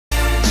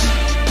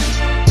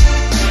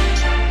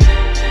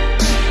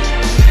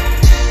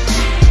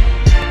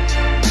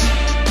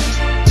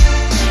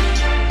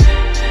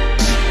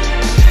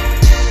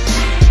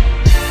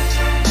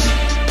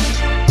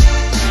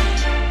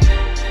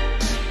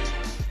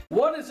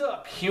What is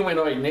up,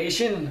 Humanoid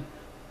Nation?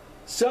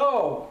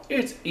 So,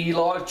 it's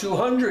ELOG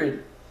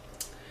 200.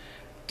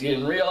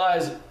 Didn't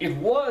realize it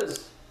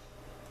was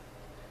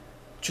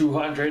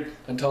 200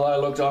 until I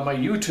looked on my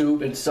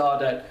YouTube and saw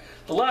that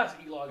the last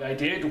ELOG I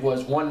did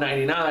was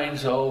 199,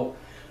 so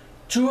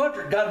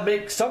 200, gotta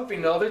make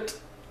something of it.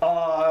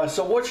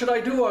 So what should I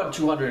do on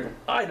 200?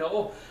 I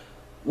know.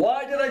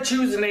 Why did I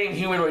choose the name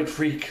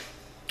Humanoidfreak?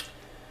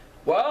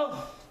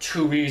 Well,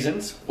 two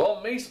reasons.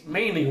 Well,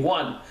 mainly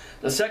one.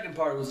 The second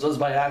part was just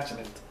by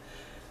accident.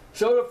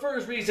 So the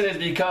first reason is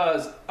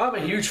because I'm a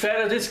huge fan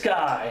of this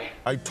guy.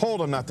 I told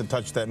him not to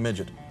touch that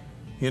midget.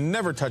 You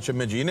never touch a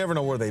midget. You never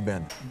know where they've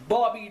been.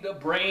 Bobby the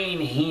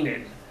Brain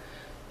Heenan.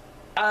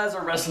 As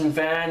a wrestling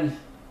fan,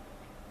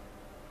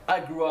 I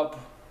grew up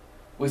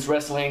with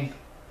wrestling.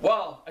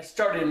 Well, I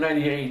started in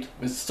 '98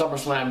 with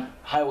SummerSlam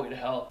Highway to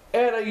Hell.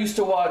 And I used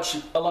to watch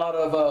a lot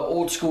of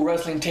old school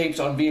wrestling tapes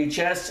on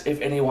VHS,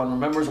 if anyone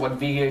remembers what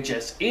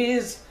VHS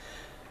is.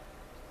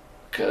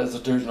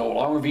 Because there's no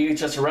longer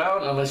VHS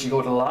around unless you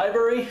go to the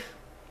library.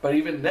 But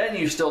even then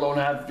you still don't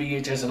have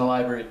VHS in the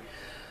library,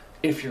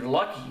 if you're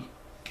lucky.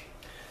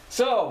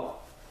 So,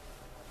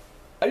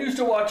 I used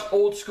to watch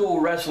old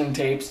school wrestling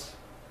tapes,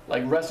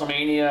 like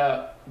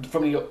WrestleMania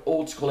from the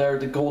old school era,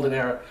 the golden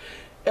era.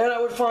 And I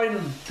would find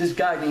this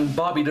guy named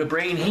Bobby the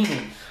Brain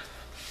Heenan.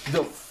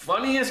 The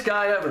funniest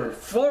guy ever.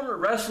 Former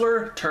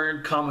wrestler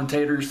turned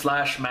commentator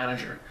slash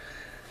manager.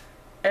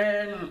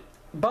 And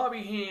Bobby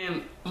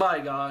Heenan, my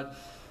God,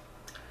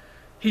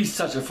 he's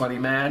such a funny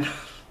man.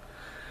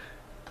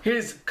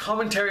 His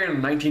commentary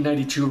on the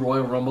 1992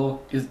 Royal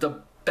Rumble is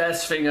the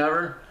best thing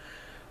ever.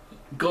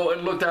 Go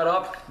and look that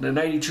up, the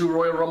 92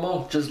 Royal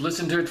Rumble. Just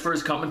listen to it for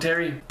his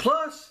commentary.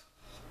 Plus,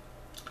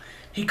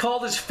 he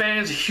called his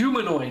fans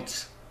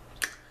humanoids.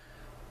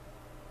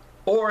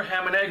 Or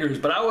ham and eggers,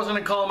 but I wasn't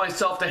going to call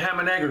myself the ham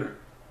and egger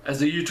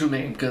as the YouTube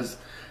name because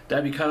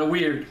that'd be kind of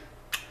weird.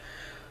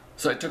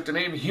 So I took the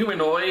name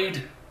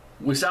Humanoid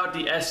without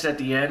the S at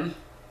the end.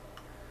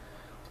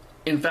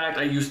 In fact,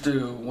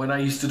 when I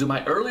used to do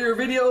my earlier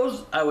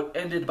videos, I would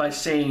end it by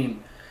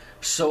saying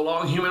so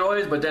long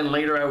humanoids, but then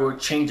later I would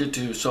change it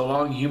to so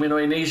long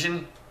Humanoid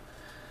Nation.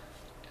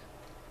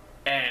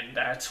 And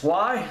that's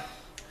why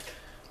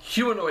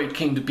Humanoid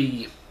came to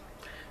be.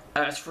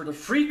 As for the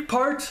freak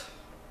part,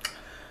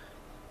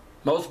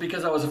 mostly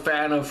because I was a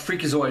fan of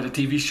Freakazoid,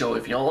 the TV show.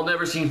 If y'all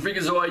never seen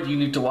Freakazoid, you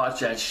need to watch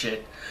that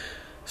shit.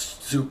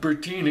 Super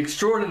teen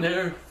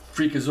extraordinaire,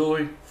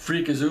 Freakazoid,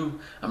 Freakazoo.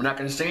 I'm not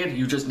gonna say it,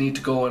 you just need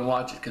to go and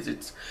watch it because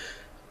it's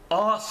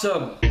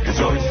awesome.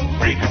 Freakazoids,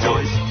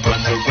 Freakazoids,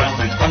 run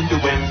around in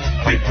underwear.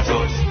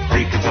 Freakazoids,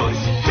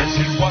 Freakazoids,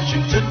 Jesse,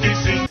 Washington,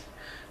 D.C.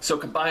 So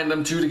combine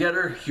them two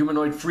together,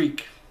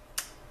 Humanoidfreak.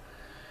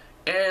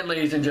 And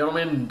ladies and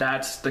gentlemen,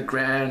 that's the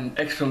grand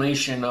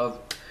explanation of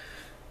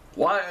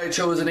why I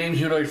chose the name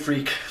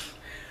Humanoidfreak.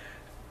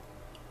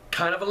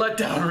 Kind of a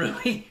letdown,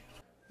 really.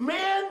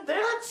 Man,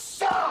 that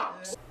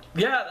sucks!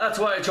 Yeah, that's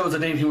why I chose the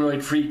name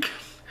Humanoidfreak.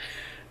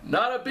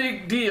 Not a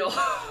big deal.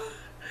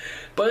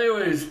 But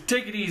anyways,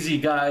 take it easy,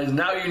 guys.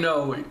 Now you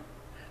know.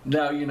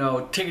 Now you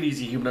know. Take it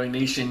easy, Humanoid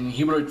Nation.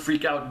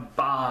 Humanoidfreak out.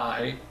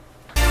 Bye.